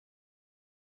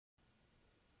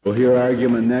We'll hear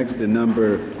argument next in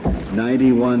number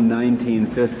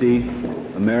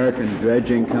 91-1950, American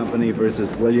Dredging Company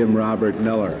versus William Robert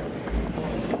Miller.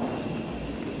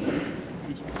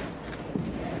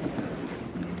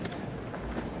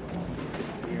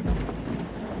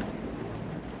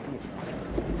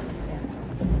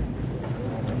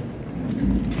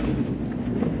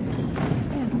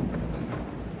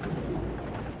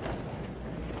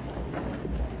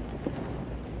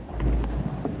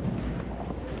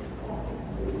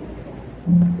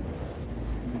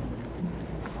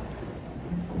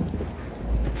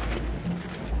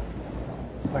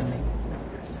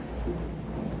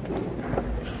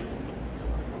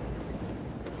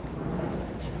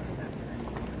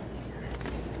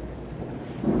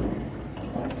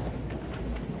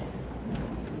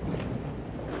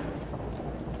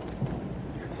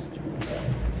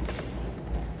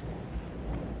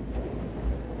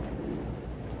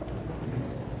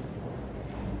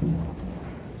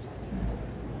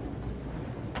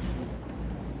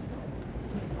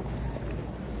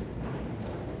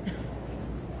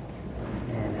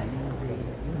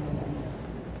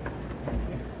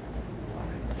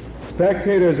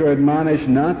 Spectators are admonished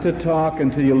not to talk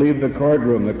until you leave the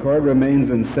courtroom. The court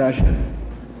remains in session.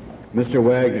 Mr.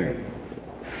 Wagner.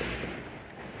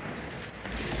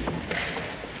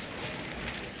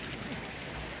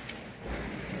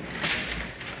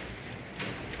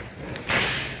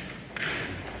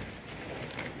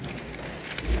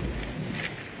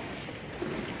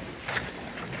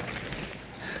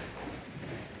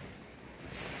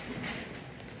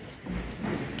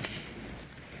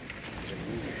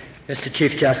 Mr.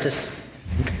 Chief Justice,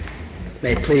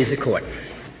 may it please the Court.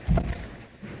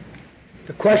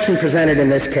 The question presented in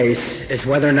this case is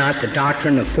whether or not the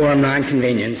doctrine of forum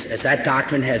nonconvenience, as that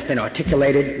doctrine has been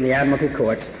articulated in the Admiralty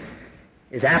Courts,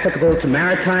 is applicable to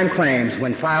maritime claims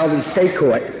when filed in state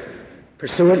court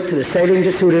pursuant to the Saving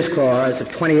to Suitors Clause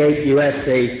of 28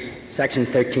 U.S.C. Section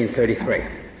 1333.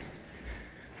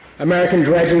 American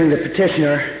Dredging, the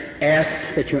petitioner,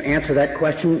 asks that you answer that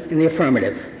question in the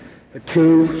affirmative for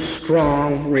two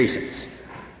strong reasons.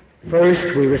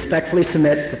 First, we respectfully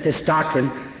submit that this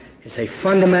doctrine is a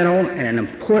fundamental and an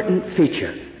important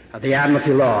feature of the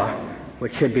Admiralty law,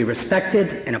 which should be respected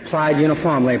and applied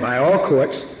uniformly by all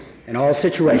courts in all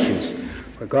situations,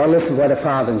 regardless of whether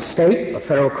filed in state or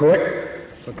federal court,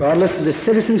 regardless of the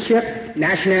citizenship,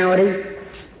 nationality,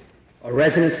 or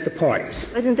residence of the parties.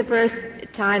 Wasn't the first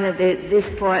time that this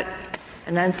court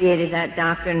enunciated that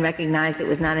doctrine, recognized it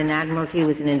was not an Admiralty, it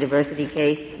was in a diversity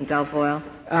case in Gulf Oil?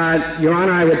 Your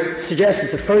Honor, I would suggest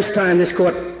that the first time this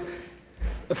court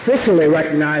officially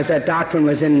recognized that doctrine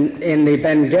was in the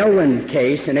Ben Gillen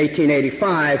case in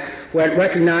 1885, where it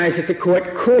recognized that the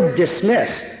court could dismiss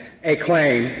a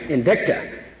claim in dicta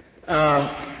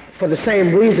for the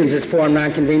same reasons as forum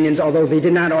nonconvenience, although they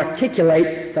did not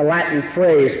articulate the Latin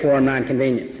phrase forum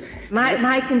nonconvenience.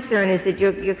 My concern is that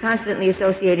you're constantly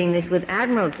associating this with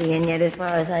Admiralty, and yet, as far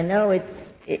as I know,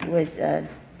 it was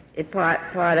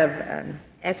part of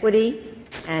equity,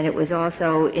 and it was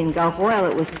also in Gulf Oil.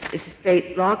 It was a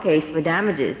straight law case for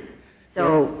damages.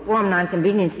 So forum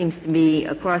nonconvenience seems to be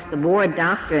across-the-board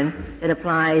doctrine that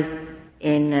applies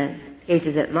in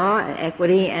cases at law,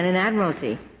 equity, and in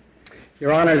Admiralty.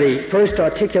 Your Honor, the first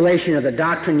articulation of the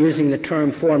doctrine using the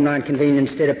term forum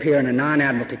nonconvenience did appear in a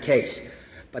non-Admiralty case.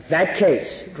 But that case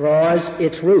draws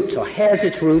its roots, or has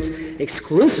its roots,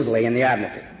 exclusively in the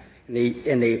Admiralty.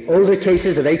 In the older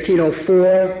cases of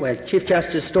 1804, where Chief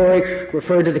Justice Story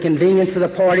referred to the convenience of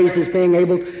the parties as being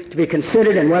able to be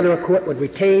considered and whether a court would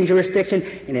retain jurisdiction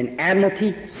in an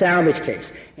Admiralty salvage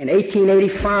case. In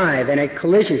 1885, in a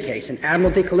collision case, an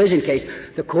Admiralty collision case,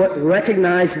 the court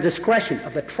recognized the discretion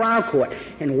of the trial court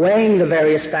in weighing the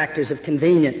various factors of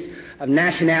convenience, of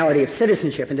nationality, of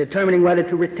citizenship, and determining whether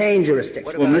to retain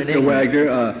jurisdiction. Well, Mr.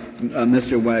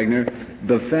 Wagner,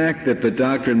 the fact that the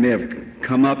doctrine may have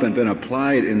come up and been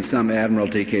applied in some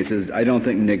Admiralty cases, I don't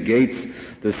think negates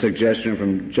the suggestion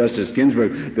from Justice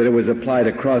Ginsburg that it was applied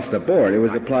across the board. It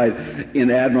was applied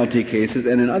in Admiralty cases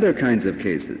and in other kinds of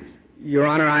cases. Your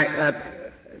Honor,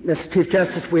 Mr. Chief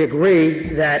Justice, we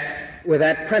agree that with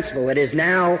that principle, it is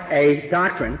now a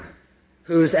doctrine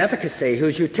whose efficacy,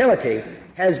 whose utility,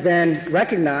 has been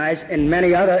recognized in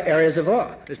many other areas of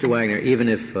law. Mr. Wagner, even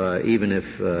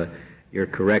if you're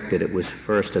correct that it was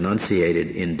first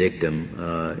enunciated in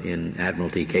dictum in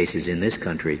Admiralty cases in this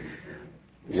country,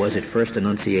 was it first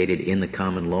enunciated in the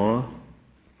common law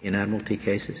in Admiralty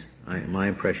cases? My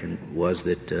impression was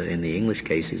that in the English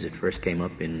cases it first came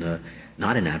up in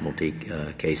not in Admiralty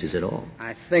cases at all.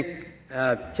 I think,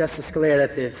 Justice Scalia,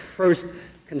 that the first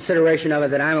consideration of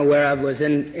it that I'm aware of was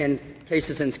in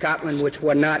cases in Scotland which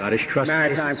were not Scottish trust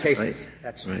maritime cases. right?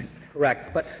 That's right.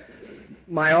 correct. But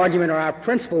my argument or our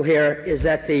principle here is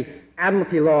that the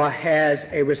admiralty law has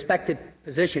a respected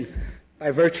position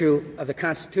by virtue of the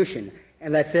Constitution,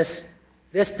 and that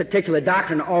this particular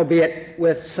doctrine, albeit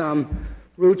with some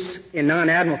roots in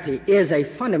non-admiralty, is a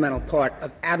fundamental part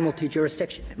of admiralty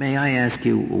jurisdiction. May I ask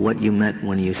you what you meant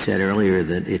when you said earlier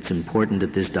that it's important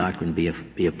that this doctrine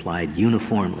be applied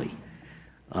uniformly?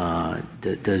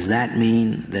 Does that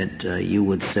mean that you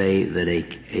would say that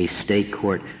a state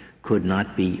court could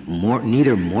not be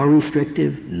neither more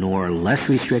restrictive nor less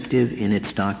restrictive in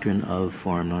its doctrine of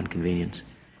forum nonconvenience?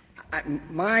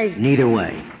 Neither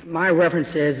way. My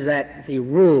reference is that the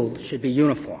rule should be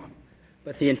uniform,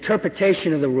 but the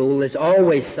interpretation of the rule is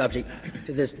always subject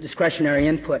to the discretionary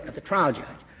input of the trial judge.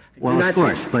 Well, of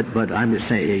course, but I'm just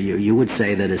saying, you would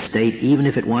say that a state, even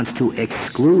if it wants to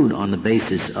exclude on the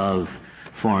basis of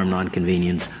forum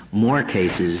nonconvenience more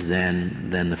cases than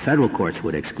the federal courts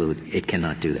would exclude, it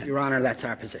cannot do that. Your Honor, that's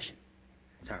our position.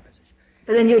 That's our position.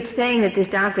 But then you're saying that this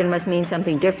doctrine must mean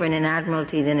something different in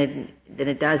admiralty than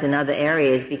it does in other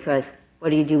areas, because what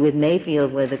do you do with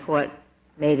Mayfield, where the court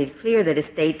made it clear that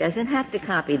a state doesn't have to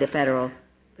copy the federal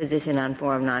position on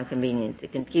forum nonconvenience?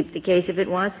 It can keep the case if it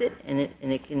wants it, and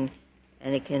it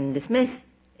can dismiss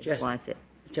if it wants it.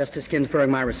 Justice Ginsburg,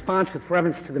 my response with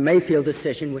reference to the Mayfield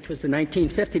decision, which was the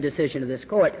 1950 decision of this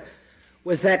court,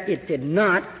 was that it did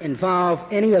not involve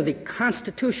any of the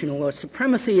constitutional or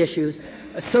supremacy issues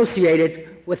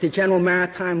associated with the general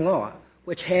maritime law,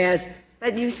 which has...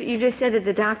 But you just said that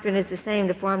the doctrine is the same.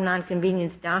 The forum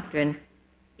nonconvenience doctrine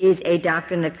is a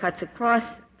doctrine that cuts across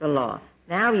the law.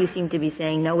 Now you seem to be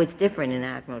saying, no, it's different in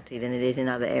admiralty than it is in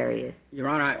other areas. Your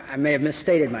Honor, I may have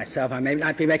misstated myself. I may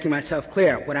not be making myself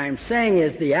clear. What I'm saying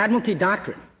is the admiralty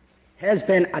doctrine has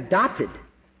been adopted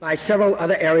by several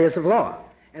other areas of law.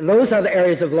 And those other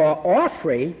areas of law are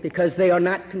free because they are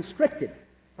not constricted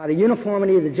by the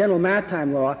uniformity of the general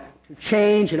maritime law to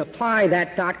change and apply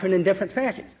that doctrine in different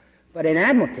fashions. But in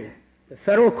admiralty, the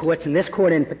federal courts, and this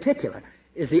court in particular,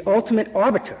 is the ultimate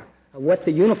arbiter of what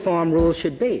the uniform rules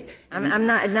should be. I'm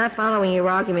not following your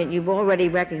argument. You've already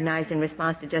recognized in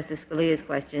response to Justice Scalia's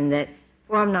question that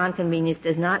forum nonconvenience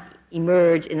does not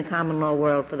emerge in the common law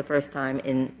world for the first time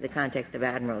in the context of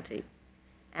admiralty.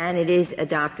 And it is a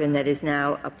doctrine that is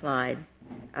now applied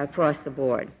across the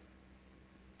board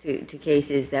to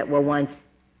cases that were once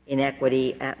in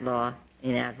equity at law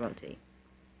in admiralty.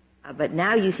 But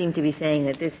now you seem to be saying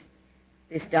that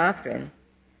this doctrine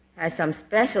has some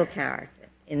special character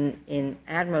in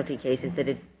admiralty cases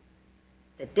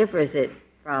that differs it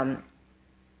from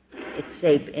its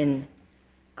shape in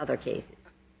other cases.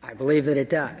 I believe that it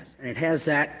does, and it has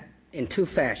that in two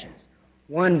fashions.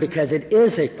 One, because it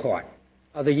is a part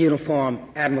of the uniform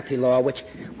admiralty law, which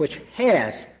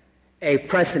has a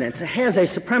precedence, it has a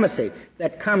supremacy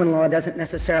that common law doesn't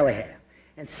necessarily have.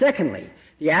 And secondly,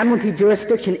 the admiralty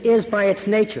jurisdiction is by its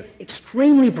nature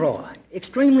extremely broad,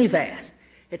 extremely vast.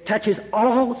 It touches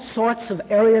all sorts of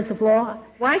areas of law.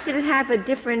 Why should it have a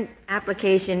different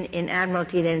application in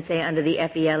admiralty than, say, under the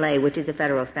FELA, which is a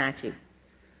federal statute?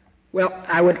 Well,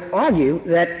 I would argue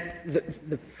that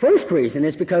the first reason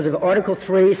is because of Article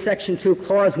 3, Section 2,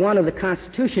 Clause 1 of the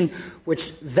Constitution,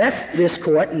 which vests this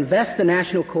court and vests the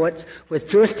national courts with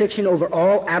jurisdiction over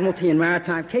all admiralty and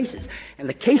maritime cases. And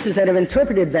the cases that have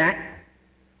interpreted that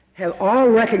have all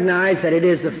recognized that it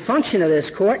is the function of this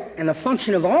court and the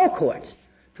function of all courts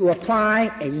to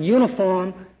apply a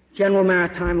uniform general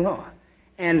maritime law.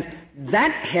 And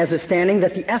that has a standing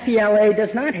that the FELA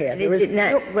does not have. The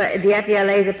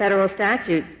FELA is a federal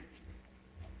statute.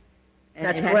 And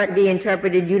That's it has correct. to be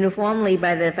interpreted uniformly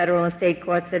by the federal and state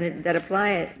courts that apply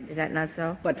it. Is that not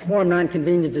so? But forum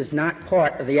nonconvenience is not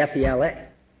part of the FELA,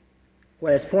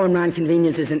 whereas forum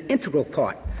nonconvenience is an integral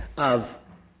part of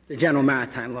the general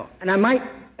maritime law. And I might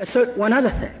assert one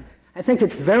other thing. I think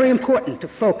it's very important to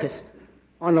focus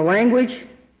on the language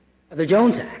of the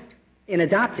Jones Act in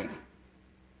adopting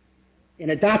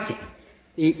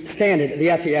the standard of the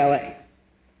FELA.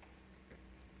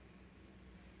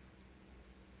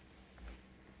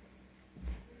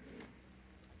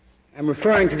 I'm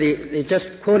referring to just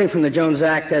quoting from the Jones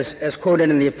Act as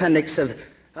quoted in the appendix of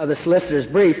the solicitor's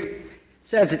brief. It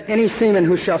says that any seaman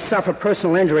who shall suffer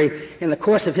personal injury in the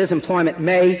course of his employment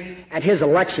may, at his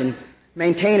election,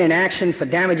 maintain an action for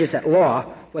damages at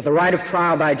law with the right of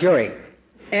trial by jury.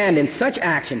 And in such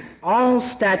action, all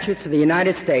statutes of the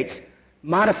United States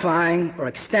modifying or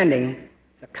extending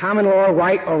the common law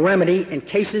right or remedy in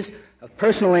cases of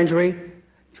personal injury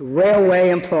to railway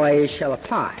employees shall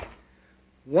apply.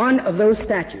 One of those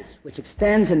statutes, which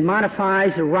extends and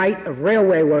modifies the right of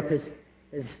railway workers,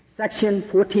 is Section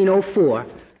 1404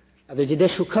 of the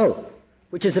Judicial Code,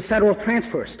 which is a federal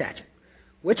transfer statute,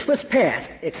 which was passed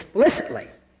explicitly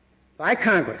by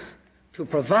Congress to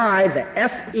provide that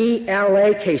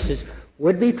FELA cases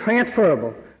would be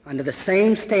transferable under the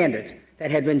same standards that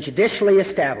had been judicially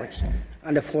established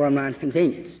under forum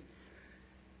nonconvenience.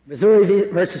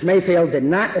 Missouri versus Mayfield did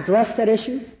not address that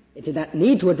issue. It did not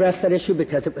need to address that issue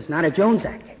because it was not a Jones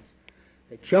Act case.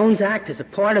 The Jones Act is a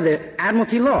part of the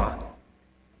Admiralty law,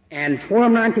 and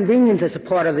forum nonconvenience as a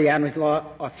part of the Admiralty law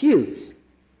are fused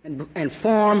and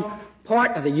form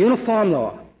part of the uniform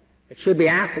law that should be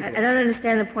applicable. I don't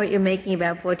understand the point you're making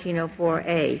about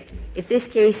 1404A. If this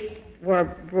case were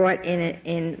brought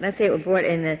in, let's say it were brought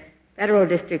in the federal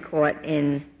district court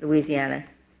in Louisiana,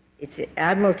 it's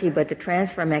Admiralty, but the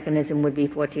transfer mechanism would be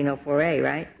 1404A,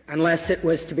 right? Unless it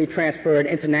was to be transferred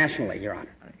internationally, Your Honor.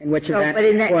 In which event, but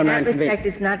in that respect,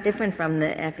 it's not different from the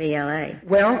FELA.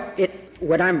 Well,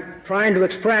 what I'm trying to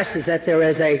express is that there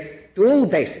is a dual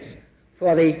basis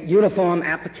for the uniform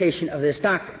application of this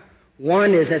doctrine.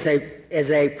 One is as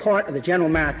a part of the general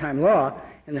maritime law,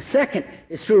 and the second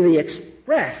is through the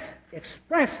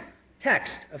express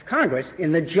text of Congress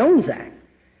in the Jones Act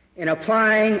in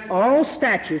applying all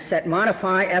statutes that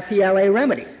modify FELA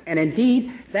remedies. And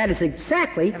indeed, that is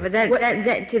exactly to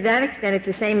that extent, it's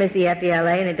the same as the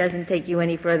FELA, and it doesn't take you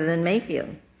any further than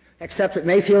Mayfield. Except that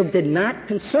Mayfield did not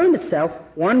concern itself,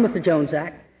 one, with the Jones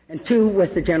Act, and two,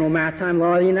 with the general maritime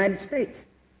law of the United States.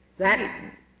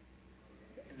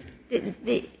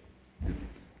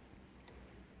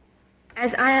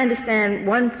 As I understand,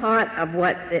 one part of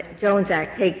what the Jones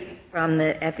Act takes from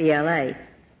the FELA,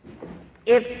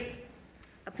 if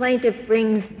a plaintiff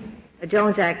brings a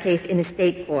Jones Act case in a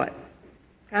state court,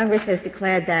 Congress has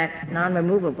declared that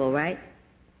non-removable, right?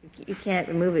 You can't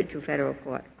remove it to federal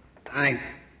court.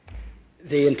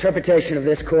 The interpretation of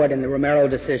this court in the Romero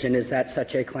decision is that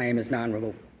such a claim is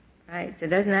non-removable. Right. So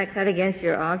doesn't that cut against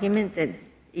your argument that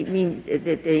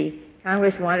the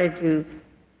Congress wanted to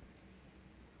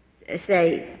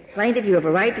say, plaintiff, you have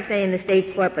a right to stay in the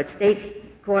state court, but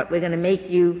state court, we're going to make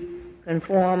you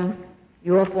conform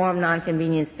your forum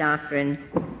nonconvenience doctrine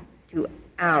to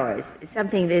ours. It's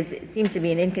something that seems to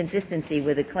be an inconsistency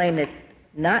with a claim that's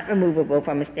not removable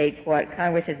from a state court.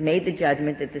 Congress has made the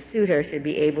judgment that the suitor should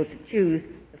be able to choose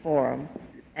the forum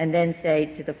and then say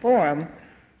to the forum,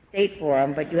 state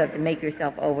forum, but you have to make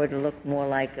yourself over to look more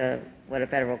like what a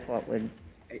federal court would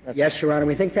look. Yes, Your Honor,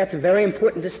 we think that's a very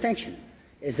important distinction,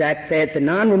 is that the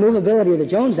non-removability of the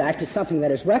Jones Act is something that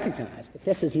is recognized, but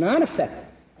this is not affected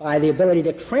by the ability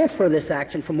to transfer this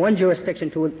action from one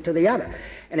jurisdiction to the other.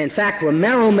 And in fact,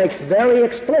 Romero makes very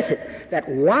explicit that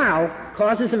while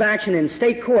causes of action in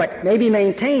state court may be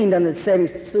maintained under the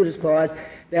Savings Suitors Clause,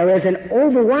 there is an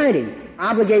overriding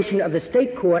obligation of the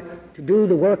state court to do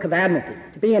the work of admiralty,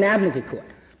 to be an admiralty court,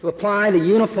 to apply the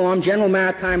uniform general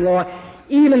maritime law,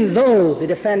 even though the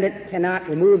defendant cannot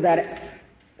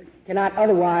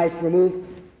otherwise remove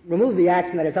the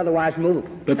action that is otherwise removable.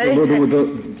 But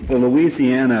the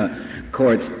Louisiana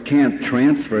courts can't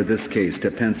transfer this case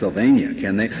to Pennsylvania,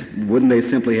 can they? Wouldn't they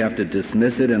simply have to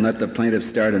dismiss it and let the plaintiff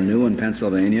start anew in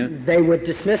Pennsylvania? They would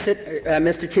dismiss it,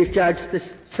 Mr. Chief Judge,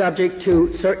 subject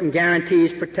to certain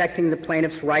guarantees protecting the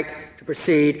plaintiff's right to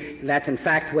proceed. And that's, in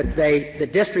fact, what the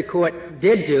district court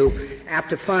did do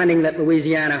after finding that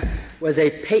Louisiana was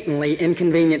a patently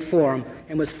inconvenient forum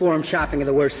and was forum shopping of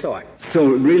the worst sort. So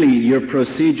really, your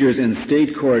procedures in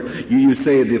state court, you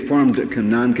say the forum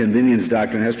nonconvenience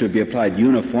doctrine has to be applied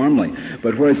uniformly,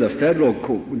 but whereas a federal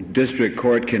district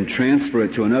court can transfer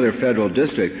it to another federal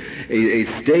district, a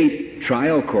state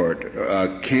trial court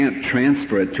can't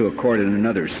transfer it to a court in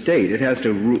another state. It has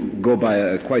to go by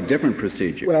a quite different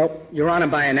procedure. Well, Your Honor,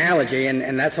 by analogy,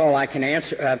 and that's all I can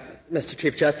answer, Mr.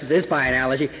 Chief Justice, is by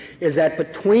analogy, is that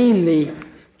between the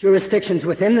jurisdictions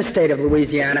within the state of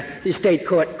Louisiana, the state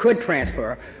court could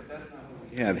transfer. But that's not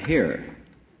what we have here.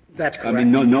 That's correct. I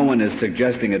mean, no one is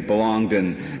suggesting it belonged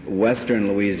in western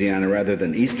Louisiana rather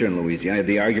than eastern Louisiana.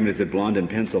 The argument is it belonged in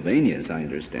Pennsylvania, as I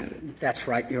understand it. That's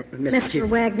right, Mr.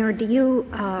 Wagner, do you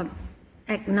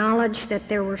acknowledge that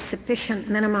there were sufficient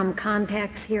minimum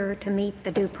contacts here to meet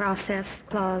the due process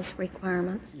clause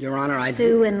requirements? Your Honor, I do.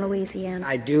 Sue in Louisiana.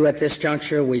 I do at this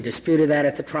juncture. We disputed that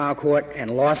at the trial court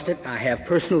and lost it. I have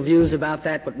personal views about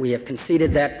that, but we have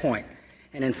conceded that point.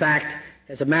 And in fact,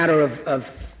 as a matter of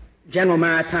general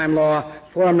maritime law,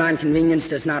 forum nonconvenience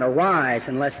does not arise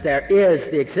unless there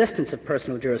is the existence of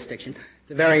personal jurisdiction,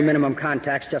 the very minimum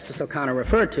contacts Justice O'Connor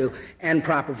referred to, and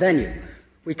proper venue.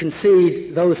 We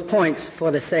concede those points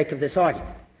for the sake of this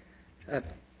argument.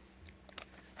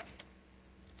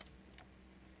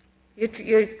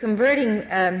 You're converting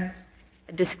a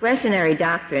discretionary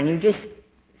doctrine. You just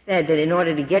said that in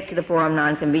order to get to the forum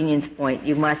nonconvenience point,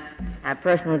 you must have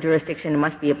personal jurisdiction. There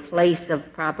must be a place of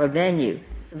proper venue.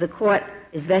 So the court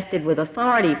is vested with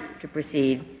authority to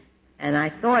proceed. And I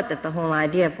thought that the whole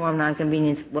idea of forum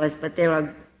nonconvenience was, that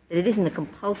it isn't a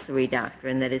compulsory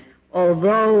doctrine. That is,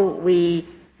 although we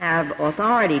have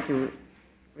authority to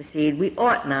proceed, we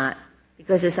ought not,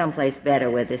 because there's someplace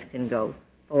better where this can go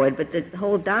forward. But the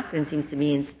whole doctrine seems to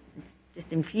be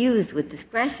just infused with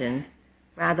discretion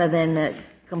rather than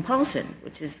compulsion,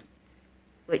 which is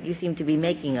what you seem to be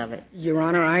making of it. Your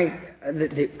Honor,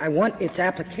 I want its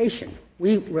application.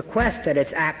 We request that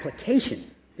its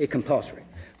application be compulsory.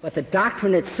 But the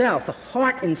doctrine itself, the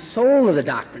heart and soul of the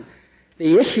doctrine,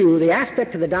 the issue, the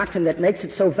aspect of the doctrine that makes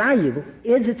it so valuable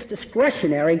is its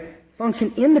discretionary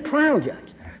function in the trial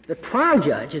judge. The trial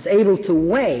judge is able to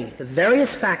weigh the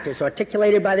various factors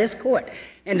articulated by this court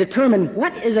and determine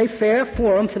what is a fair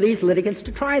forum for these litigants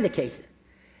to try the cases.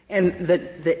 And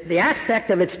the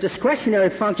aspect of its discretionary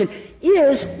function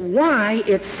is why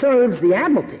it serves the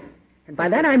admiralty. And by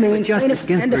that I mean Justice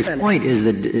Ginsburg's point is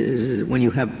that when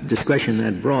you have discretion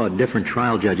that broad, different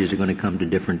trial judges are going to come to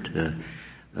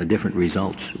different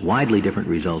results, widely different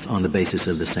results on the basis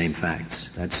of the same facts.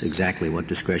 That's exactly what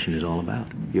discretion is all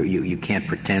about. You can't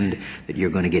pretend that you're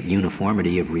going to get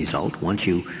uniformity of result once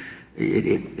you...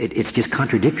 It's just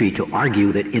contradictory to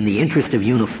argue that in the interest of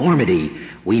uniformity,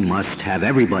 we must have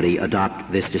everybody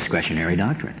adopt this discretionary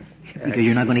doctrine, because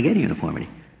you're not going to get uniformity.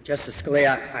 Justice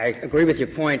Scalia, I agree with your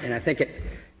point, and I think it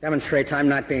demonstrates I'm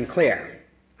not being clear.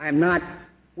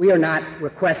 We are not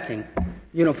requesting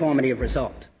uniformity of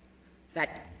result. That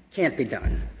can't be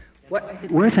done. Is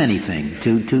it worth anything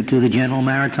to the general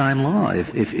maritime law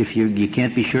if you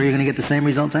can't be sure you're going to get the same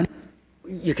results anyway?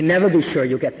 You can never be sure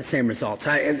you'll get the same results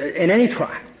in any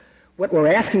trial. What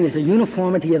we're asking is a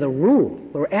uniformity of the rule.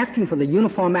 We're asking for the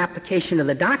uniform application of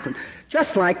the doctrine,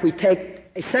 just like we take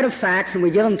a set of facts and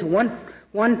we give them to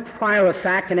one prior of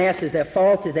fact and ask, is there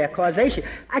fault, is there causation?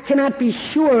 I cannot be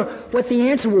sure what the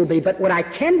answer will be, but what I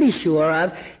can be sure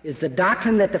of is the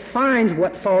doctrine that defines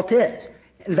what fault is.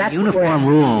 And that's a uniform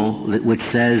rule which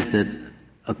says that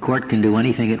a court can do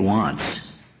anything it wants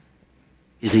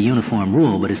is a uniform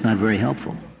rule, but it's not very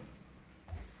helpful.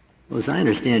 Well, as I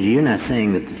understand you, you're not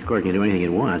saying that the court can do anything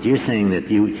it wants. You're saying that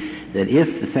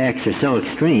if the facts are so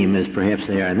extreme, as perhaps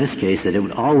they are in this case, that it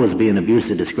would always be an abuse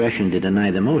of discretion to deny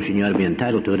the motion. You ought to be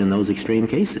entitled to it in those extreme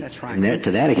cases. That's right. And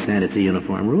to that extent, it's a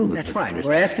uniform rule. That's right.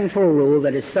 We're asking for a rule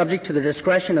that is subject to the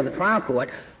discretion of the trial court,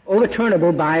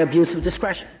 overturnable by abuse of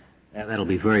discretion. That'll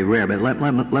be very rare, but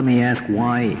let me ask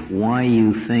why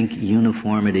you think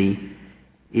uniformity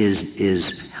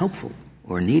is helpful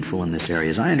or needful in this area.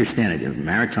 As I understand it,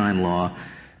 maritime law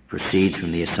proceeds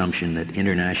from the assumption that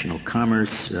international commerce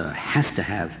has to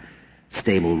have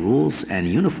stable rules and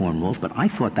uniform rules, but I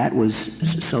thought that was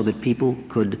so that people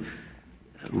could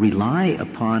rely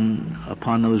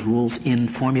upon those rules in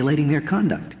formulating their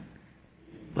conduct.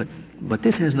 But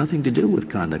this has nothing to do with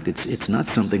conduct. It's not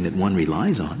something that one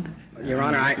relies on. Your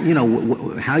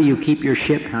Honor, how you keep your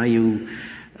ship, how you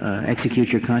execute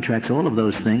your contracts, all of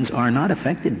those things are not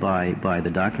affected by the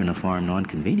doctrine of foreign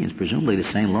nonconvenience. Presumably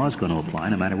the same law is going to apply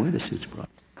no matter where the suit's brought.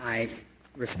 I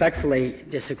respectfully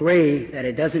disagree that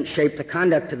it doesn't shape the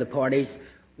conduct of the parties.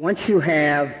 Once you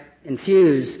have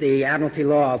infused the admiralty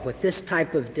law with this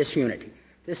type of disunity,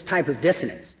 this type of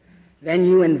dissonance, then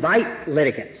you invite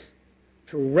litigants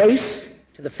to race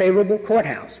to the favorable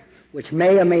courthouse, which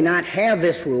may or may not have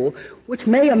this rule, which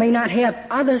may or may not have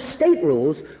other state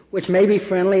rules, which may be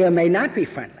friendly or may not be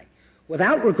friendly,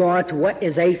 without regard to what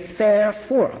is a fair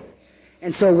forum.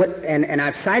 And so, and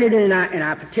I've cited it in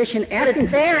our petition. But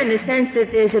it's fair in the sense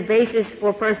that there's a basis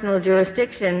for personal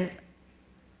jurisdiction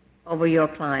over your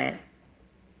client.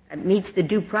 It meets the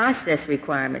due process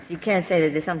requirements. You can't say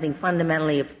that there's something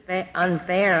fundamentally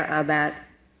unfair about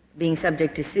being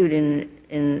subject to suit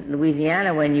in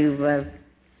Louisiana when you've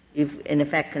in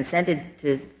effect consented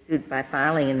to suit by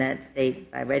filing in that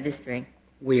state, by registering.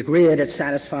 We agree that it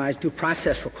satisfies due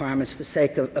process requirements for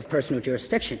sake of personal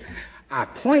jurisdiction. Our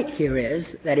point here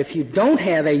is that if you don't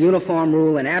have a uniform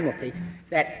rule in admiralty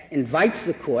that invites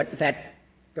the court, that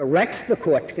directs the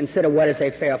court to consider what is a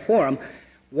fair forum,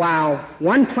 while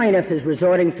one plaintiff is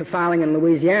resorting to filing in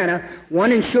Louisiana,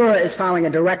 one insurer is filing a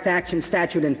direct action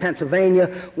statute in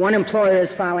Pennsylvania, one employer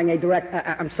is filing a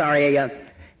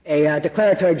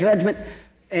declaratory judgment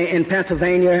in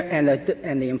Pennsylvania,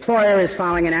 and the employer is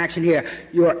filing an action here.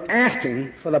 You're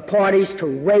asking for the parties to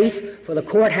race for the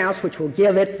courthouse which will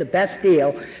give it the best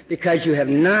deal because you have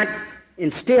not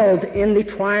instilled in the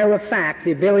trier of fact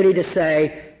the ability to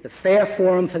say the fair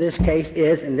forum for this case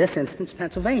is, in this instance,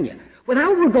 Pennsylvania,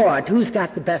 without regard to who's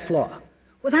got the best law,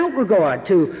 without regard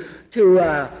to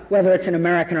whether it's an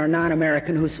American or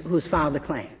non-American who's filed the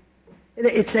claim.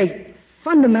 It's a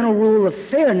fundamental rule of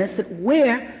fairness that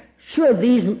where should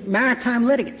these maritime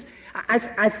litigants...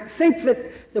 I think that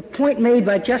the point made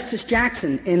by Justice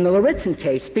Jackson in the Lawritson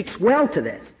case speaks well to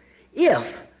this. If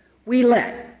we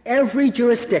let every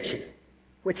jurisdiction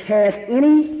which has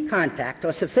any contact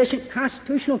or sufficient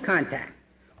constitutional contact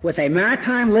with a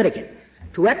maritime litigant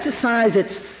to exercise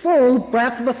its full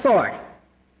breadth of authority,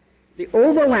 the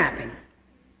overlapping,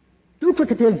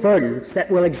 duplicative burdens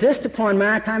that will exist upon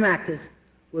maritime actors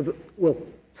will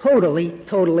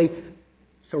totally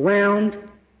surround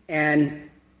and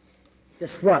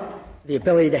disrupt the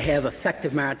ability to have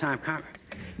effective maritime commerce.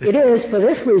 It is, for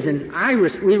this reason,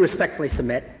 we respectfully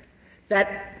submit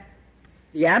that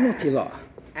the admiralty law,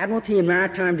 admiralty and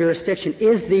maritime jurisdiction,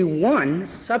 is the one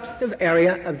substantive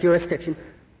area of jurisdiction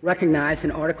recognized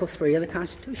in Article 3 of the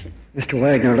Constitution. Mr.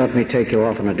 Wagner, let me take you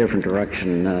off in a different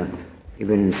direction. You've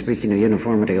been speaking of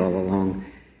uniformity all along.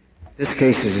 This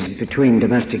case is between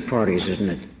domestic parties, isn't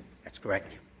it? That's correct.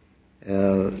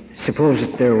 Suppose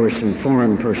that there were some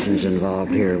foreign persons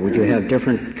involved here. Would you have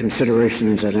different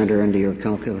considerations that enter into your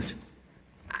calculus?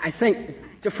 I think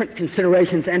different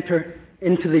considerations enter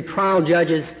into the trial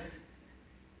judge's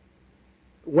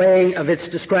weighing of its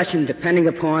discretion depending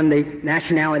upon the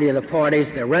nationality of the parties,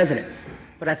 their residence.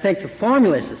 But I think the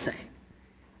formula is the same.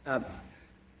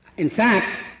 In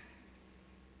fact,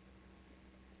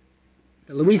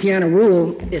 the Louisiana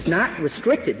rule is not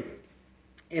restricted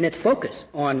in its focus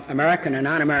on American and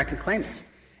non-American claimants.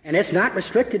 And it's not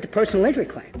restricted to personal injury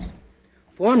claims.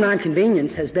 Forum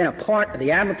nonconvenience has been a part of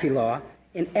the admiralty law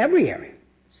in every area: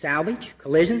 salvage,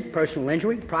 collision, personal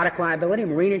injury, product liability,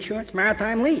 marine insurance,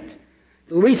 maritime liens.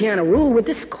 The Louisiana rule would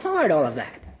discard all of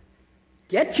that.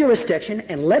 Get jurisdiction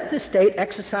and let the state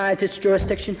exercise its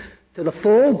jurisdiction to the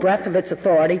full breadth of its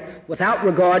authority without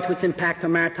regard to its impact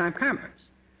on maritime commerce.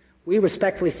 We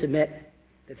respectfully submit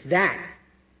that that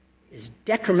is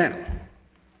detrimental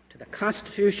to the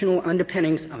constitutional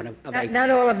underpinnings of not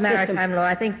all of maritime law.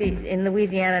 I think in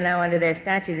Louisiana now under their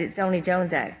statutes, it's only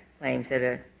Jones Act claims that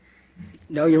are...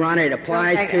 No, Your Honor, it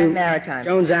applies Jones Act to and maritime.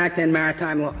 Jones Act and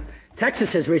maritime law. Texas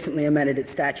has recently amended its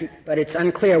statute, but it's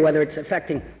unclear whether it's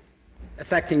affecting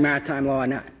maritime law or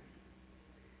not.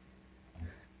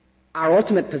 Our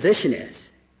ultimate position is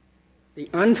the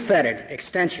unfettered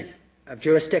extension of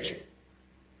jurisdiction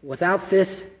without this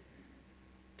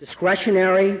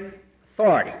discretionary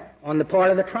authority on the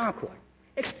part of the trial court,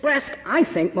 expressed, I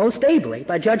think, most ably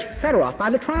by Judge Federoff,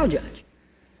 by the trial judge.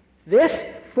 This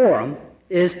forum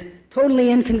is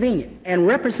totally inconvenient and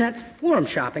represents forum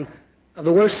shopping of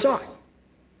the worst sort.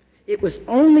 It was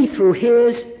only through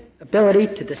his ability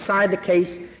to decide the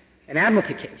case, an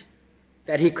admiralty case,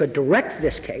 that he could direct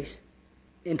this case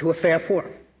into a fair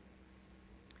forum.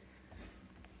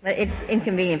 But it's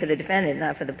inconvenient for the defendant,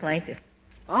 not for the plaintiff.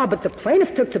 But the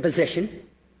plaintiff took the position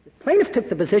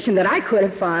that I could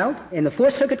have filed in the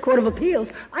Fourth Circuit Court of Appeals.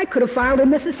 I could have filed in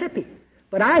Mississippi.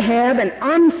 But I have an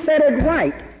unfettered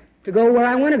right to go where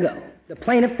I want to go. The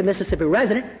plaintiff, the Mississippi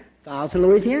resident, files in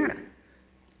Louisiana.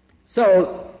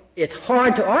 So it's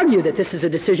hard to argue that this is a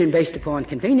decision based upon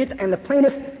convenience, and the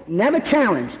plaintiff never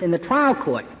challenged in the trial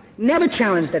court, never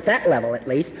challenged at that level at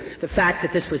least, the fact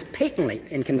that this was patently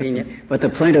inconvenient. But the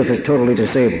plaintiff is totally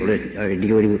disabled. Do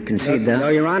you concede that? No,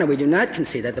 Your Honor, we do not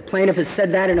concede that. The plaintiff has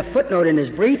said that in a footnote in his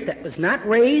brief that was not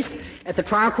raised at the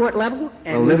trial court level.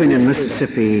 And well, living in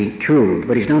Mississippi, true,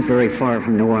 but he's not very far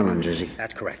from New Orleans, is he?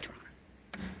 That's correct, Your Honor.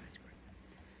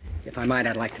 If I might,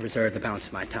 I'd like to reserve the balance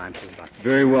of my time for about...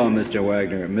 Very well, Mr.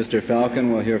 Wagner. Mr.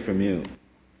 Falcon, we'll hear from you.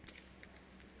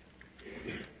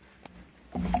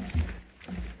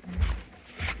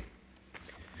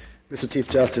 Mr. Chief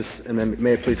Justice, and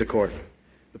may it please the Court.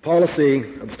 The policy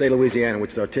of the state of Louisiana,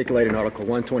 which is articulated in Article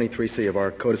 123C of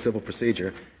our Code of Civil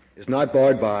Procedure, is not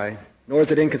barred by, nor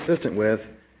is it inconsistent with,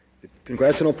 the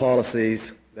congressional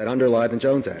policies that underlie the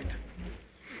Jones Act.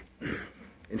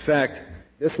 In fact,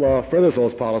 this law furthers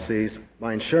those policies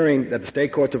by ensuring that the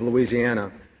state courts of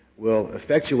Louisiana will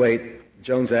effectuate the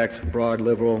Jones Act's broad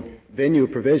liberal venue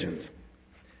provisions.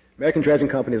 American Dredging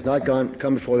Company has not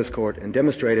come before this court and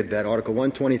demonstrated that Article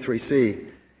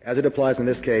 123C, as it applies in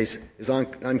this case, is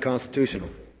unconstitutional.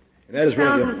 And that is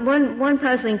really one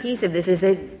puzzling piece of this is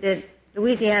that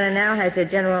Louisiana now has a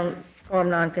general forum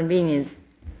nonconvenience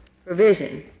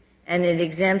provision, and it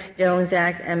exempts Jones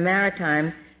Act and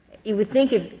maritime. You would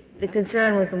think if the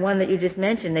concern was the one that you just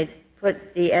mentioned, they'd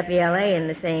put the FELA in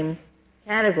the same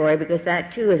category because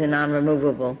that too is a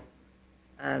non-removable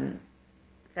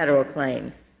federal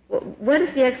claim. What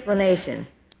is the explanation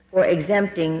for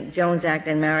exempting Jones Act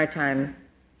and maritime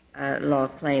law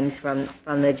claims from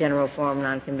the general forum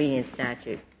nonconvenience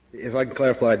statute? If I can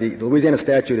clarify, the Louisiana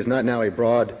statute is not now a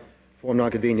broad forum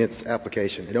nonconvenience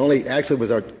application. It only actually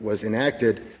was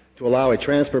enacted to allow a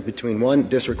transfer between one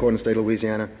district court in the state of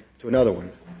Louisiana to another one.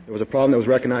 There was a problem that was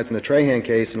recognized in the Trahan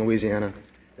case in Louisiana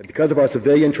that because of our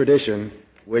civilian tradition,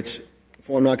 which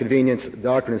forum nonconvenience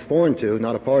doctrine is foreign to,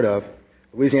 not a part of,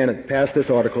 Louisiana passed this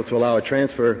article to allow a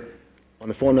transfer on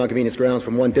the forum nonconvenience grounds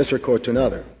from one district court to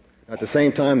another. At the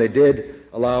same time, they did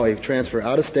allow a transfer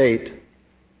out of state.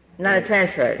 Not a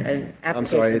transfer, an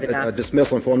application. A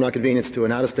dismissal on forum nonconvenience to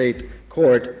an out-of-state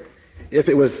court if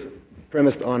it was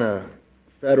premised on a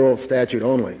federal statute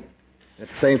only. At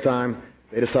the same time,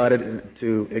 they decided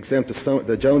to exempt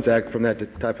the Jones Act from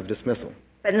that type of dismissal.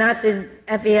 But not the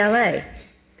FVLA.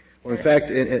 Well, in fact,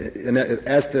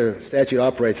 as the statute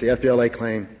operates, the FVLA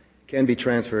claim can be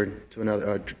transferred to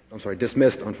another,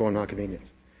 dismissed on forum nonconvenience.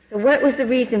 So what was the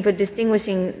reason for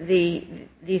distinguishing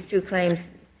these two claims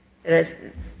that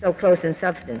are so close in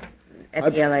substance,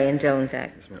 FVLA and Jones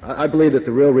Act? I believe that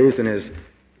the real reason is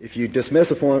if you dismiss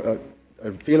a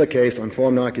FVLA case on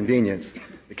forum nonconvenience,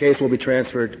 the case will be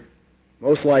transferred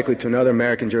most likely to another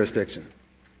American jurisdiction.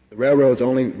 The railroads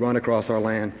only run across our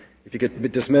land. If you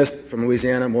get dismissed from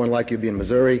Louisiana, more than likely you'll be in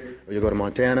Missouri, or you'll go to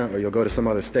Montana, or you'll go to some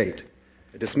other state.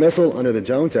 A dismissal under the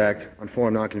Jones Act on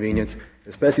forum nonconvenience,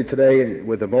 especially today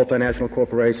with the multinational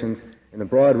corporations and the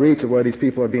broad reach of where these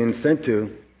people are being sent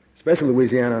to, especially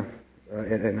Louisiana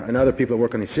and other people that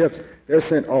work on these ships, they're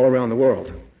sent all around the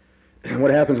world. And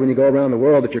what happens when you go around the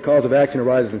world, if your cause of action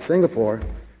arises in Singapore,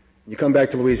 you come back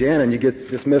to Louisiana and you get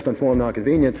dismissed on forum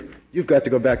nonconvenience, you've got to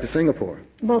go back to Singapore.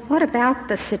 Well, what about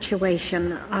the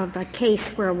situation of a case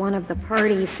where one of the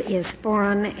parties is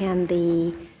foreign and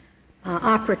the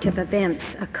operative events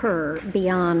occur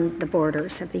beyond the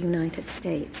borders of the United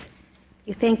States?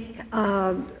 You think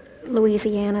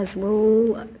Louisiana's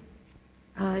rule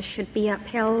should be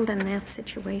upheld in that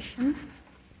situation?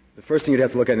 The first thing you'd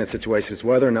have to look at in that situation is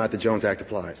whether or not the Jones Act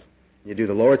applies. You do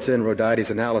the Lauritsen-Rodides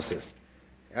analysis.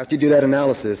 After you do that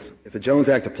analysis, if the Jones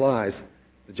Act applies,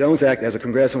 the Jones Act, as a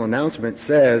congressional announcement,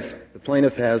 says the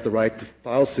plaintiff has the right to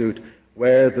file suit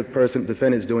where the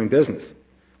defendant is doing business.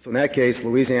 So in that case,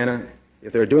 Louisiana,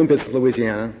 if they're doing business in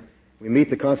Louisiana, we meet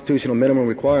the constitutional minimum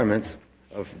requirements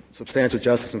of substantial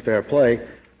justice and fair play,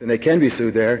 then they can be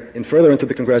sued there and further into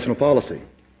the congressional policy.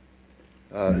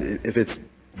 If it's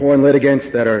foreign litigants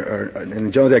that and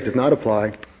the Jones Act does not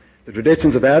apply, the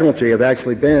traditions of admiralty have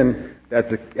actually been that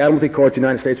the admiralty courts of the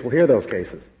United States will hear those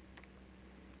cases.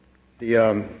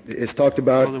 It's talked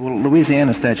about. Well,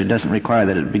 Louisiana statute doesn't require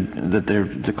that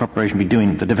the corporation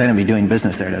the defendant be doing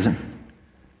business there, does it?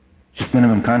 Just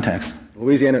minimum contacts.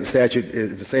 Louisiana statute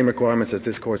is the same requirements as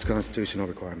this court's constitutional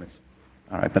requirements.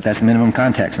 All right, but that's minimum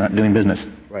contacts, not doing business.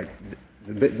 Right.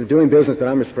 The doing business that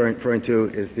I'm referring to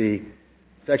is the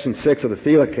Section 6 of the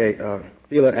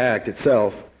FVLA Act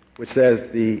itself, which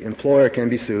says the employer can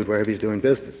be sued wherever he's doing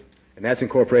business, and that's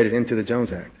incorporated into the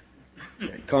Jones Act.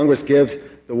 Congress gives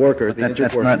the workers the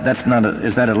injured worker.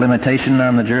 Is that a limitation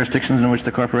on the jurisdictions in which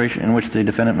the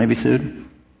defendant may be sued?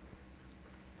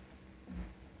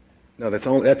 No,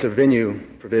 that's a venue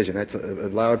provision. That's a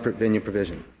allowed venue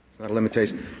provision. It's not a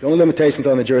limitation. The only limitations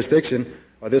on the jurisdiction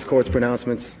are this court's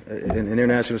pronouncements in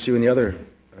international issue and the other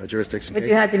jurisdiction But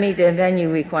cases. you have to meet the venue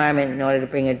requirement in order to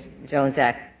bring a Jones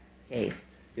Act case.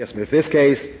 Yes, but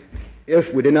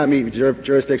if we did not meet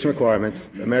jurisdiction requirements,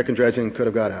 American Dredging could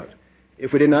have got out.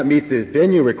 If we did not meet the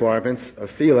venue requirements of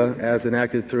FVLA as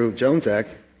enacted through Jones Act,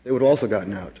 they would have also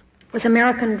gotten out. Was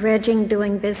American Dredging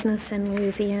doing business in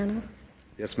Louisiana?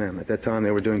 Yes, ma'am. At that time, they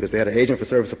were doing this. They had an agent for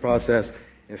service of process.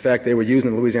 In fact, they were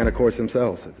using the Louisiana courts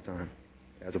themselves at the time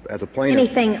as a plaintiff.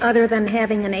 Anything other than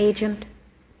having an agent?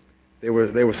 They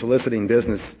were soliciting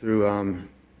business through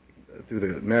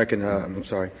the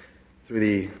through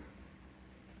the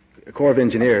Corps of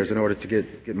Engineers in order to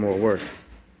get more work.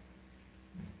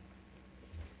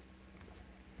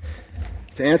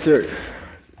 To answer,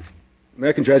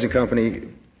 American Dredging Company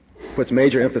puts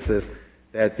major emphasis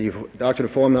that the doctrine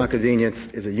of forum nonconvenience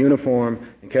is a uniform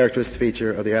and characteristic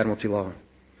feature of the Admiralty law.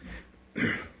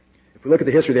 If we look at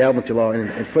the history of the Admiralty law,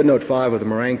 in footnote 5 of the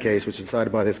Moraine case, which is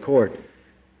decided by this court,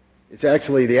 it's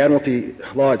actually the Admiralty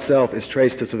law itself is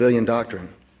traced to civilian doctrine.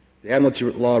 The Admiralty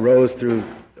law rose through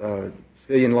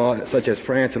civilian law such as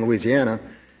France and Louisiana,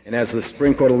 and as the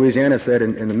Supreme Court of Louisiana said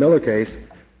in the Miller case,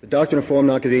 the doctrine of forum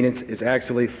nonconvenience is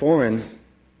actually foreign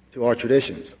to our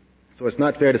traditions. So it's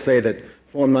not fair to say that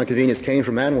forum nonconvenience came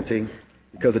from Admiralty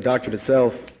because the doctrine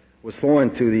itself was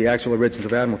foreign to the actual origins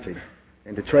of admiralty.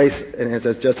 And to trace, and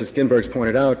as Justice Ginsburg's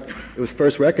pointed out, it was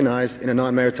first recognized in a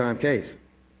non-maritime case.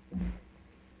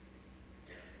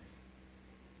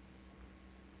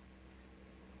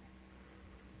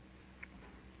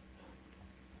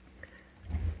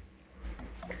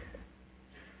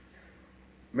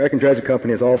 American Dredging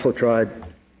Company has also tried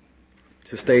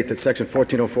to state that Section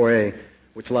 1404A,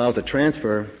 which allows the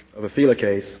transfer of a FELA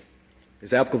case,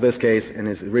 is applicable to this case and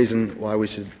is the reason why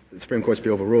the Supreme Court should be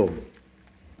overruled.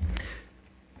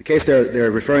 The case they're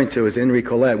referring to is Henry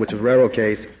Collette, which is a railroad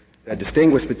case that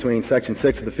distinguished between Section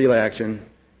 6 of the FELA action,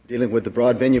 dealing with the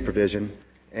broad venue provision,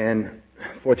 and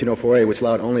 1404A, which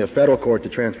allowed only a federal court to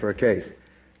transfer a case.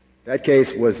 That case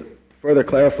was further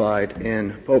clarified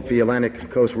in Pope v.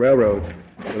 Atlantic Coast Railroads,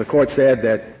 where the court said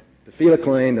that the FELA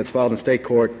claim that's filed in state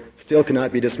court still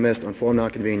cannot be dismissed on forum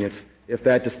nonconvenience if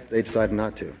they decided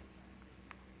not to.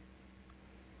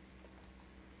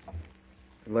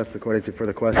 Unless the court has any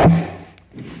further questions.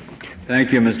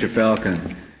 Thank you, Mr.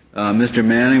 Falcon. Mr.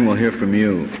 Manning, we'll hear from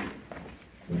you.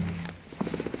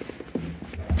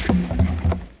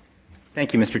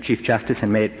 Thank you, Mr. Chief Justice,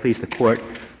 and may it please the Court.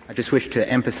 I just wish to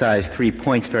emphasize 3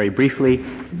 points very briefly.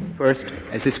 First,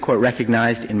 as this Court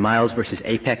recognized in Miles v.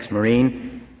 Apex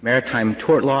Marine, maritime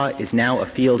tort law is now a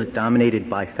field dominated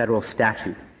by federal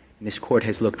statute, and this Court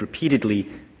has looked repeatedly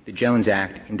at the Jones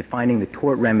Act in defining the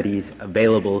tort remedies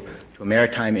available to a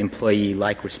maritime employee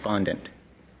like respondent.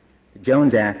 The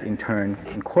Jones Act, in turn,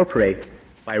 incorporates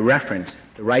by reference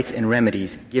the rights and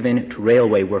remedies given to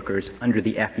railway workers under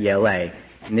the FELA,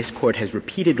 and this Court has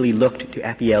repeatedly looked to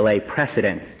FELA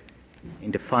precedents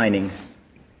in defining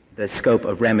the scope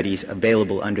of remedies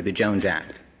available under the Jones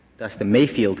Act. Thus, the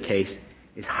Mayfield case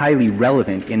is highly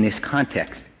relevant in this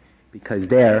context because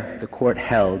there the Court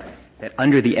held that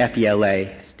under the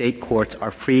FELA, state courts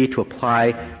are free to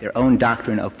apply their own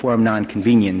doctrine of forum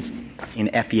nonconvenience in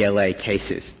FELA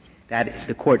cases. That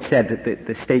the Court said that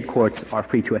the state courts are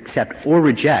free to accept or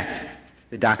reject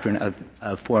the doctrine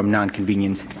of forum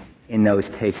nonconvenience in those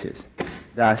cases.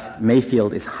 Thus,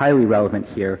 Mayfield is highly relevant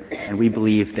here, and we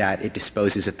believe that it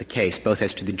disposes of the case, both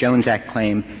as to the Jones Act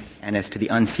claim and as to the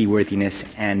unseaworthiness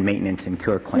and maintenance and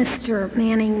cure claims. Mr.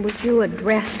 Manning, would you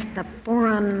address the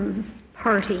foreign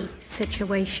party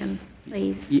situation,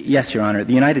 please? Yes, Your Honor.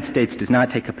 The United States does not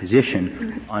take a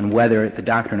position on whether the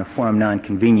doctrine of forum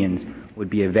nonconvenience would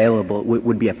be available,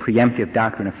 would be a preemptive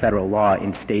doctrine of federal law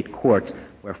in state courts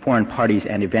where foreign parties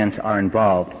and events are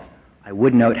involved. I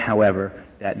would note, however,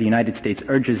 that the United States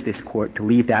urges this Court to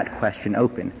leave that question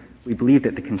open. We believe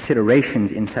that the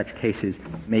considerations in such cases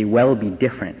may well be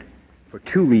different for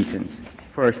 2 reasons.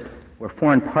 First, where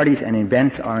foreign parties and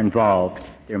events are involved,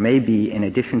 there may be, in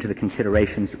addition to the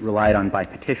considerations relied on by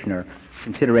petitioner,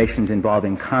 considerations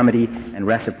involving comity and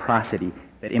reciprocity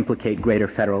that implicate greater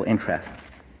federal interests.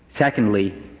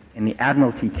 Secondly, in the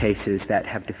admiralty cases that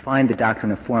have defined the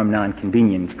doctrine of forum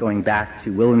nonconvenience, going back to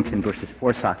Williamson versus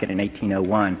Forsocket in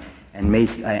 1801 and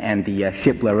the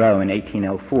ship Blaireau in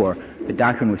 1804, the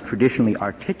doctrine was traditionally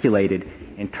articulated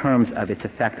in terms of its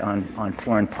effect on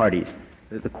foreign parties.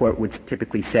 The Court would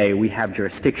typically say, we have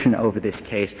jurisdiction over this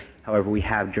case, however, we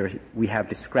have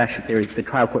discretion. The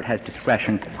trial court has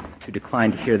discretion to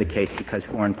decline to hear the case because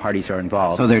foreign parties are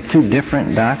involved. So there are 2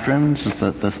 different doctrines?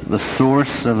 The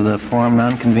source of the forum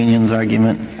nonconvenience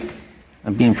argument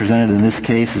being presented in this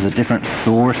case is a different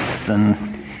source than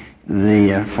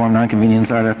the forum nonconvenience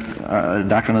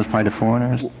doctrine that's applied to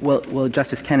foreigners? Well,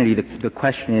 Justice Kennedy, the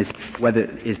question is whether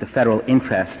is the federal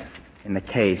interest in the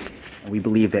case. And we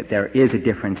believe that there is a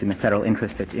difference in the federal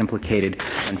interest that's implicated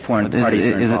when foreign parties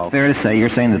are involved. Is it fair to say you're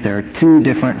saying that there are 2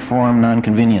 different forum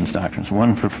nonconvenience doctrines,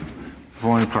 one for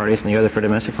foreign parties and the other for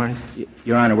domestic parties?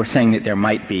 Your Honor, we're saying that there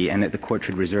might be and that the Court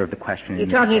should reserve the question. You're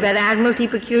talking about admiralty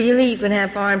peculiarly? You can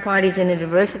have foreign parties in a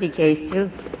diversity case,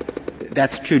 too.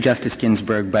 That's true, Justice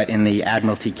Ginsburg, but in the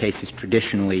admiralty cases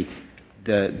traditionally,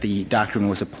 the doctrine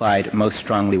was applied most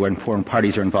strongly when foreign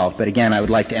parties are involved. But again, I would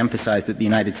like to emphasize that the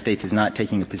United States is not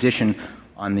taking a position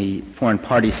on the foreign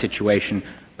party situation,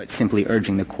 but simply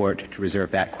urging the Court to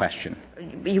reserve that question.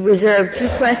 You reserve 2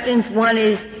 questions. One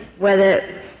is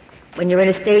whether, when you're in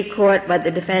a state court but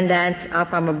the defendants are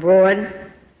from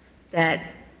abroad,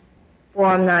 that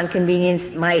forum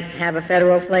nonconvenience might have a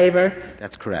federal flavor.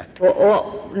 That's correct.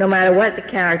 Or no matter what the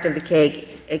character of the case,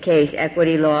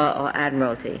 equity law or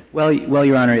admiralty. Well,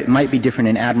 Your Honor, it might be different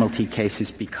in admiralty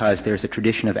cases because there's a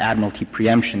tradition of admiralty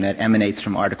preemption that emanates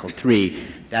from Article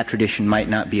 3. That tradition might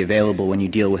not be available when you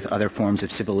deal with other forms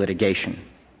of civil litigation.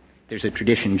 there's a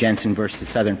tradition, Jensen versus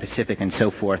Southern Pacific and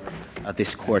so forth, of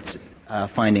this court's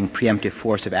finding preemptive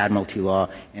force of admiralty law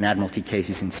in admiralty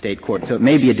cases in state court. So it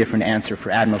may be a different answer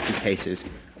for admiralty cases.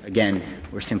 Again,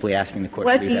 we're simply asking the court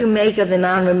to do that. What do you make of the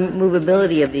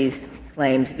non-removability of these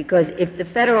claims? Because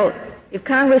if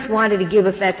Congress wanted to give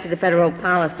effect to the federal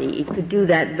policy, it could do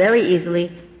that very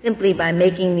easily simply by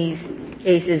making these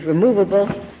cases removable,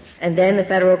 and then the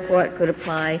federal court could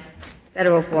apply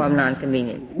federal forum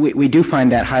nonconvenience. We do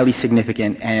find that highly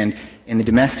significant, and in the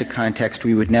domestic context,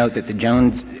 we would note that the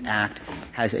Jones Act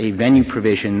has a venue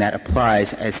provision that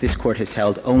applies, as this court has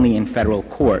held, only in federal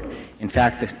court. In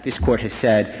fact, this court has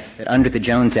said that under the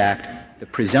Jones Act, the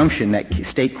presumption that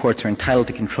state courts are entitled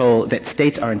to control, that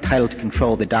states are entitled to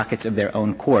control the dockets of their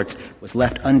own courts, was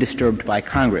left undisturbed by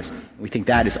Congress. We think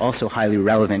that is also highly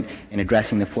relevant in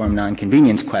addressing the forum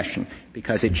nonconvenience question,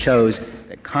 because it shows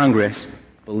that Congress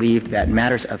believed that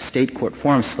matters of state court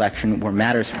forum selection were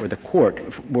matters for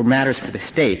the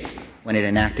states when it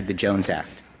enacted the Jones Act.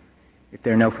 If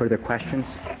there are no further questions.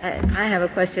 I have a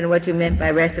question of what you meant by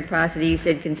reciprocity. You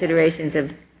said considerations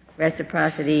of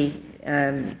reciprocity,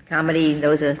 comedy,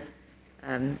 those are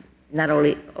not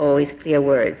always clear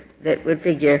words that would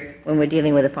figure when we're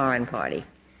dealing with a foreign party.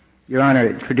 Your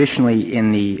Honor, traditionally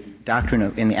in the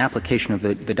application of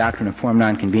the doctrine of forum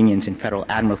nonconvenience in federal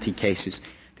admiralty cases,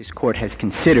 this court has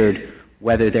considered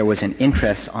whether there was an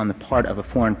interest on the part of a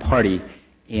foreign party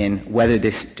in whether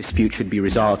this dispute should be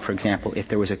resolved. For example, if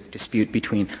there was a dispute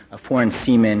between a foreign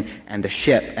seaman and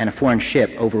a foreign ship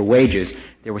over wages,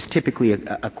 there was typically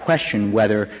a question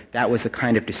whether that was the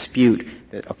kind of dispute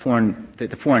that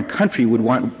the foreign country would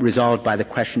want resolved by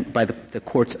the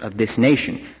courts of this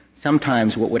nation.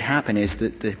 Sometimes what would happen is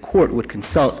that the court would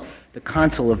consult the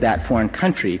consul of that foreign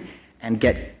country and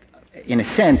get, in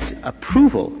a sense,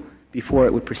 approval before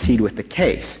it would proceed with the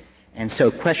case. And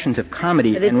so questions of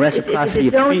comedy and reciprocity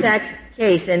of treatment... If it's a Jones Act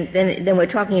case, then we're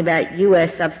talking about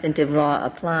U.S. substantive law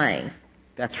applying.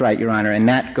 That's right, Your Honor, and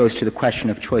that goes to the question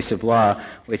of choice of law,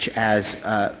 which, as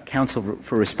counsel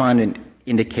for respondent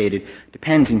indicated,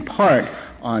 depends in part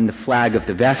on the flag of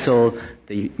the vessel,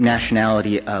 the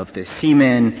nationality of the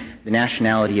seaman, the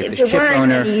nationality of the ship owner. If there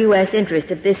weren't any U.S.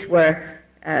 interest, if this were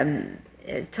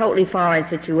a totally foreign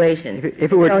situation, the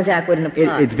Jones Act wouldn't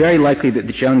apply. It's very likely that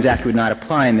the Jones Act would not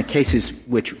apply, and the cases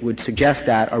which would suggest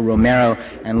that are Romero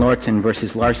and Lortzen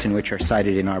versus Larson, which are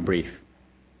cited in our brief.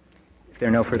 If there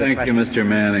are no further questions. Thank you, Mr.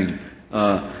 Manning.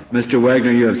 Mr.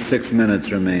 Wagner, you have 6 minutes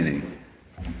remaining.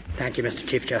 Thank you, Mr.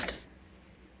 Chief Justice.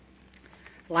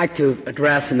 I'd like to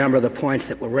address a number of the points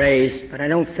that were raised, but I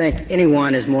don't think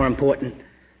anyone is more important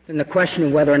than the question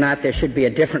of whether or not there should be a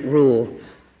different rule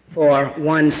for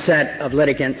one set of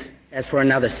litigants as for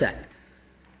another set.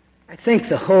 I think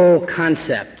the whole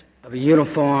concept of a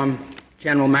uniform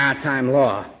general maritime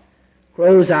law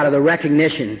grows out of the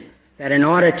recognition that in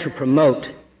order to promote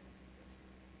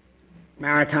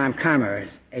maritime commerce,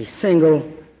 a single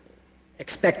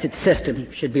expected system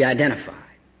should be identified.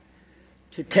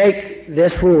 To take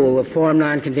this rule of forum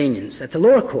nonconvenience that the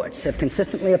lower courts have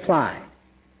consistently applied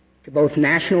to both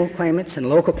national claimants and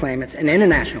local claimants and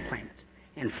international claimants,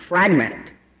 and fragment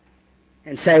it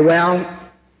and say, well,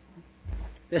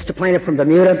 Mr. Plaintiff from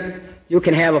Bermuda, you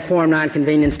can have a forum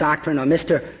nonconvenience doctrine, or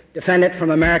Mr. Defendant from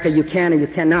America, you can or you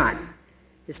cannot,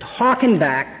 is to harken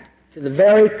back to the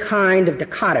very kind of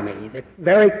dichotomy, the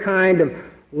very kind of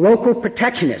local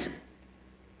protectionism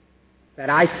that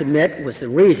I submit was the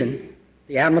reason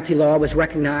the admiralty law was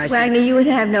recognized. Wagner, you would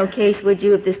have no case, would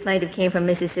you, if this plaintiff came from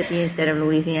Mississippi instead of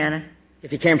Louisiana?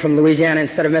 If he came from Louisiana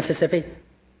instead of Mississippi?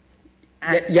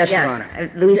 Yes, Your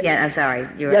Honor. Louisiana, I'm sorry.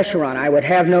 Yes, Your Honor. I would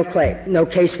have no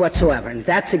case whatsoever, and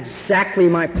that's exactly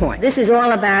my point. This is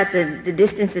all about the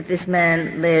distance that this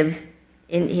man lives.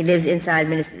 He lives inside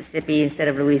Mississippi instead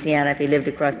of Louisiana. If he lived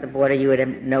across the border, you would have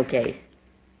no case.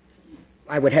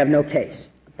 I would have no case.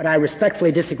 But I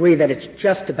respectfully disagree that it's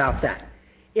just about that.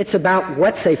 It's about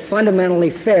what's a fundamentally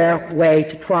fair way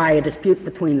to try a dispute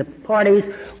between the parties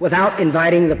without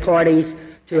inviting the parties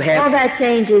to have... All that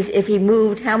changes if he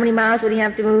moved. How many miles would he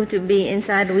have to move to be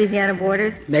inside Louisiana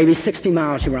borders? Maybe 60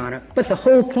 miles, Your Honor. But the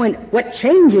whole point, what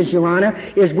changes, Your Honor,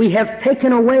 is we have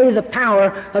taken away the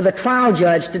power of the trial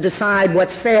judge to decide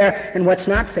what's fair and what's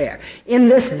not fair. In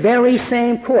this very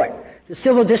same court, the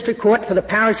Civil District Court for the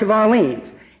Parish of Orleans,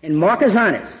 in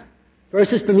Marquesanes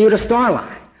versus Bermuda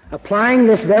Starline, applying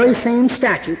this very same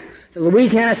statute, the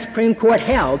Louisiana Supreme Court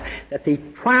held that the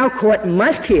trial court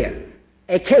must hear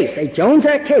a case, a Jones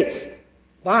Act case,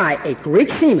 by a Greek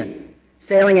seaman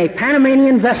sailing a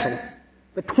Panamanian vessel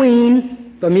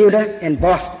between Bermuda and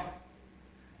Boston.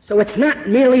 So it's not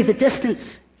merely the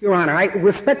distance Your Honor, I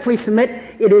respectfully submit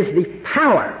it is the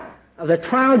power of the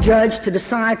trial judge to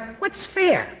decide what's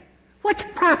fair, what's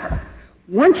proper.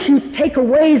 Once you take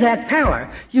away that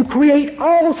power, you create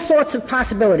all sorts of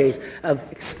possibilities of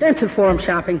extensive forum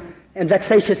shopping and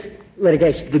vexatious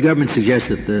litigation. The government suggests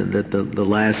that the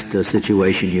last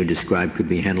situation you described could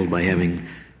be handled by having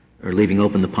or leaving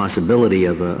open the possibility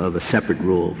of a separate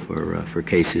rule for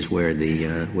cases where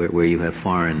you have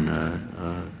foreign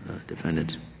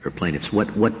defendants or plaintiffs.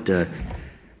 What do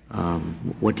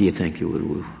you think?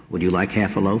 Would you like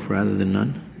half a loaf rather than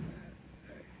none?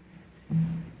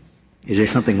 Is there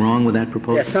something wrong with that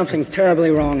proposal? There's something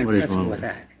terribly wrong in What is principle wrong with with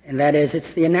that, and that is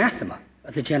it's the anathema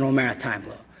of the general maritime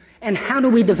law. And how do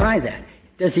we divide that?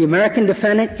 Does the American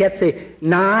defendant get the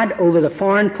nod over the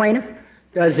foreign plaintiff?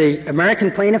 Does the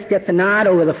American plaintiff get the nod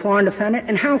over the foreign defendant?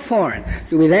 And how foreign?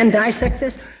 Do we then dissect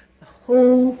this? The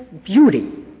whole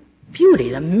beauty,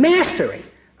 the mastery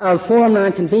of forum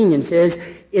nonconvenience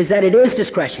is that it is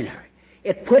discretionary.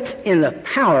 It puts in the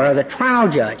power of the trial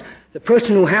judge, the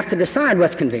person who has to decide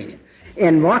what's convenient.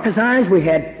 In Walker's eyes, we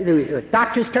had the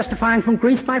doctors testifying from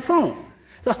Greece by phone.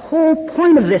 The whole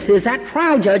point of this is that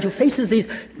trial judge who faces these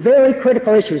very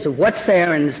critical issues of what's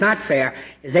fair and is not fair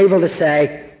is able to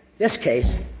say, this case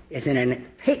is in a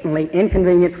patently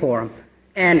inconvenient forum,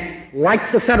 and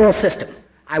like the federal system,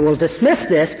 I will dismiss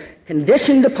this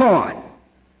conditioned upon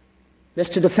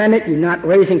Mr. Defendant, you not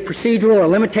raising procedural or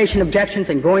limitation objections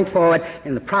and going forward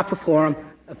in the proper forum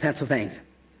of Pennsylvania.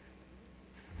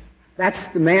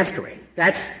 That's the mastery.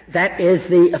 That is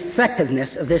the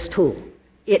effectiveness of this tool.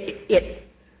 It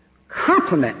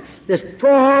complements this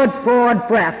broad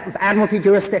breadth of admiralty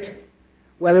jurisdiction,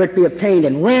 whether it be obtained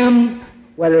in rem,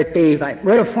 whether it be by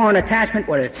writ of foreign attachment,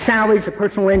 whether it's salvage or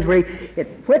personal injury.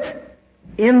 It puts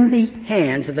in the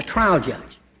hands of the trial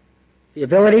judge the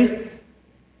ability,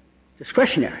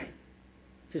 discretionary,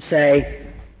 to say,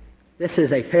 this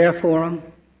is a fair forum.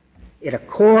 It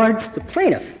accords the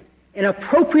plaintiff an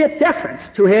appropriate deference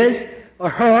to his or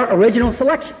her original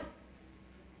selection.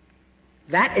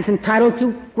 That is entitled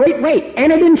to great weight,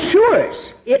 and it ensures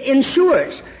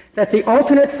that the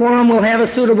alternate forum will have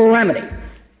a suitable remedy.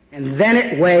 And then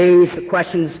it weighs the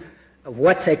questions of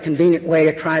what's a convenient way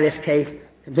to try this case,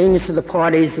 convenience to the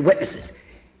parties, the witnesses.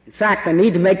 In fact, I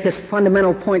need to make this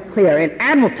fundamental point clear. In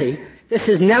admiralty, this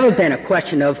has never been a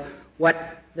question of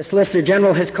what the Solicitor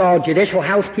General has called judicial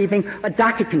housekeeping, a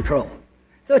docket control.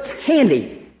 So it's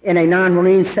handy in a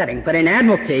non-marine setting, but in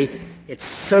admiralty, it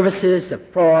services the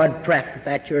broad breadth of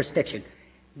that jurisdiction,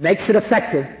 makes it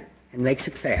effective, and makes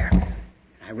it fair.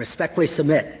 I respectfully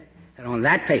submit that on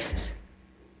that basis,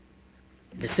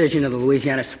 the decision of the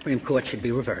Louisiana Supreme Court should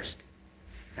be reversed.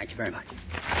 Thank you very much.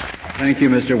 Thank you,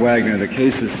 Mr. Wagner. The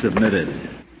case is submitted.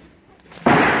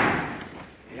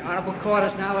 The Honorable Court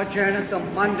is now adjourned until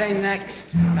Monday next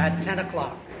at 10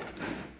 o'clock.